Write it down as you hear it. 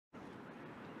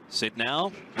Set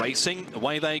now, racing,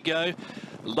 away they go.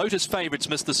 Lotus favourites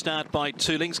missed the start by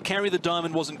 2 lengths. Carry the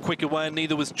Diamond wasn't quick away, and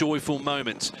neither was Joyful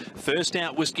Moments. First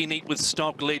out, Whiskey Neat with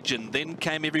Stock Legend. Then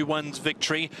came Everyone's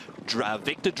Victory.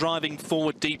 Vector driving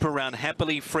forward deep around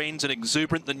Happily Friends and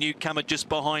Exuberant, the newcomer, just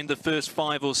behind the first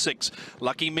 5 or 6.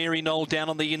 Lucky Mary Knoll down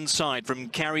on the inside from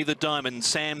Carry the Diamond.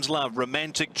 Sam's Love,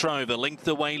 Romantic Trove, a length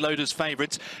away Lotus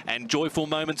favourites, and Joyful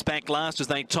Moments back last as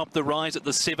they top the rise at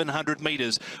the 700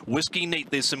 metres. Whiskey Neat,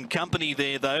 there's some company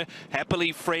there though.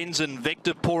 Happily Friends and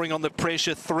Vector pouring on the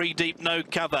pressure, 3 deep, no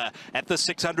cover at the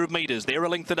 600 metres. They're a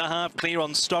length and a half clear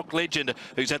on Stock Legend,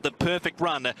 who's had the perfect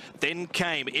run. Then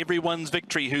came Everyone's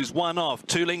Victory, who's one off.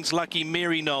 2 lengths, Lucky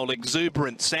Mary Knoll,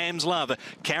 Exuberant, Sam's Love,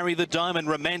 Carry the Diamond,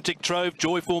 Romantic Trove,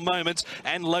 Joyful Moments,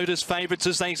 and Lotus favourites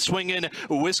as they swing in.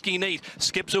 Whiskey Neat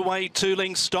skips away 2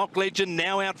 lengths. Stock Legend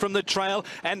now out from the trail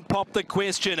and Pop the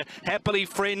Question. Happily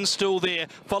Friends still there,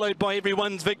 followed by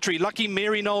Everyone's Victory. Lucky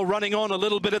Mary Knoll running on a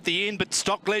little bit at the end, but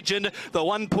Stock Legend, the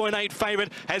 1.8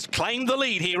 favourite, has claimed the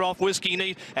lead here off Whiskey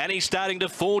Neat, and he's starting to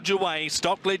forge away.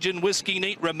 Stock Legend, Whiskey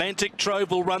Neat, Romantic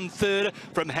Trove will run third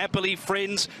from Happily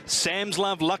Friends. Sam's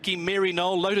Love, Lucky Mary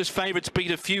Knoll, Lotus favourites beat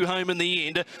a few home in the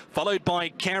end, followed by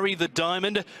Carry the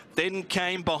Diamond. Then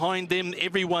came behind them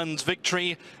Everyone's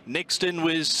Victory. Next in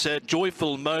was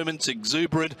Joyful Moments,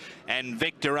 Exuberant, and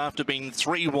Vector, after being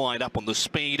 3 wide up on the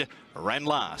speed, ran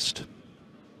last.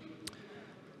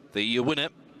 The winner,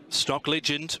 Stock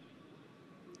Legend,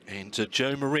 and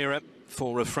Joe Moreira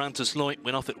for Francis Lloyd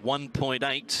went off at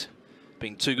 1.8.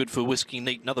 Being too good for Whiskey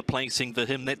Neat. Another placing for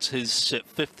him. That's his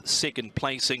 5th second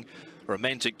placing.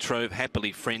 Romantic Trove,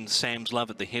 Happily Friends, Sam's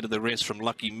Love at the head of the rest from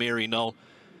Lucky Mary Knoll.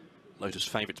 Lotus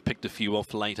favourites picked a few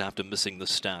off late after missing the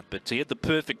start, but he had the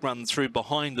perfect run through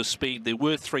behind the speed. There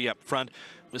were 3 up front.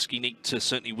 Whiskey Neat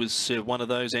certainly was one of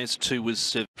those, as 2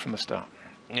 was from the start.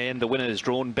 And the winner is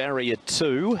drawn, barrier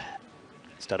 2.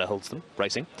 Stutter holds them,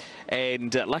 racing.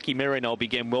 And Lucky Mary Knoll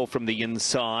began well from the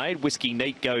inside. Whiskey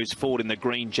Neat goes forward in the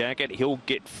green jacket. He'll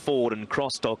get forward and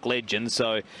cross Stock Legend.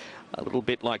 So a little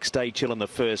bit like Stay Chill in the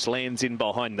first, lands in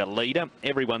behind the leader.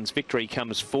 Everyone's Victory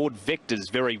comes forward. Vector's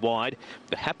very wide.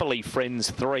 The Happily Friends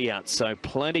 3 out, so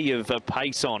plenty of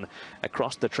pace on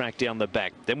across the track down the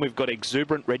back. Then we've got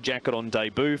Exuberant, Red Jacket on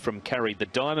debut from Carry the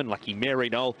Diamond, Lucky Mary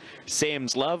Knoll,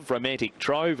 Sam's Love, Romantic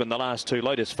Trove, and the last 2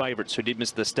 Lotus favourites who did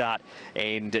miss the start,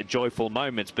 and Joyful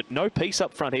Moments. But no peace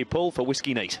up front here, Paul, for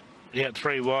Whiskey Neat. Yeah,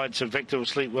 3 wide, so Vector will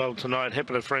sleep well tonight.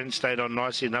 Happily Friends stayed on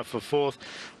nicely enough for 4th.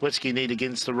 Whiskey Neat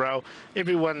against the rail.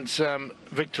 Everyone's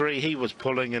Victory, he was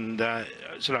pulling and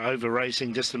sort of over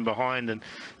racing just in behind and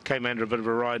came under a bit of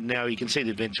a ride. Now you can see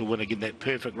the eventual winner getting that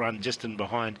perfect run just in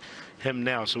behind him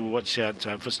now. So we'll watch out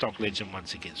for Stock Legend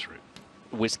once he gets through.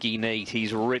 Whiskey Neat,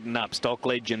 he's ridden up. Stock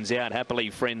Legends out. Happily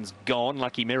Friends gone.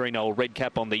 Lucky Mary Knoll, red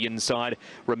cap on the inside.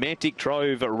 Romantic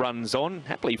Trove runs on.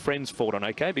 Happily Friends fought on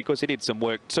okay because he did some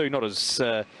work too. Not as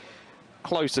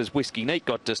close as Whiskey Neat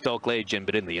got to Stock Legend,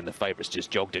 but in the end the favourites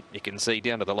just jogged it. You can see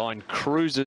down to the line, cruises.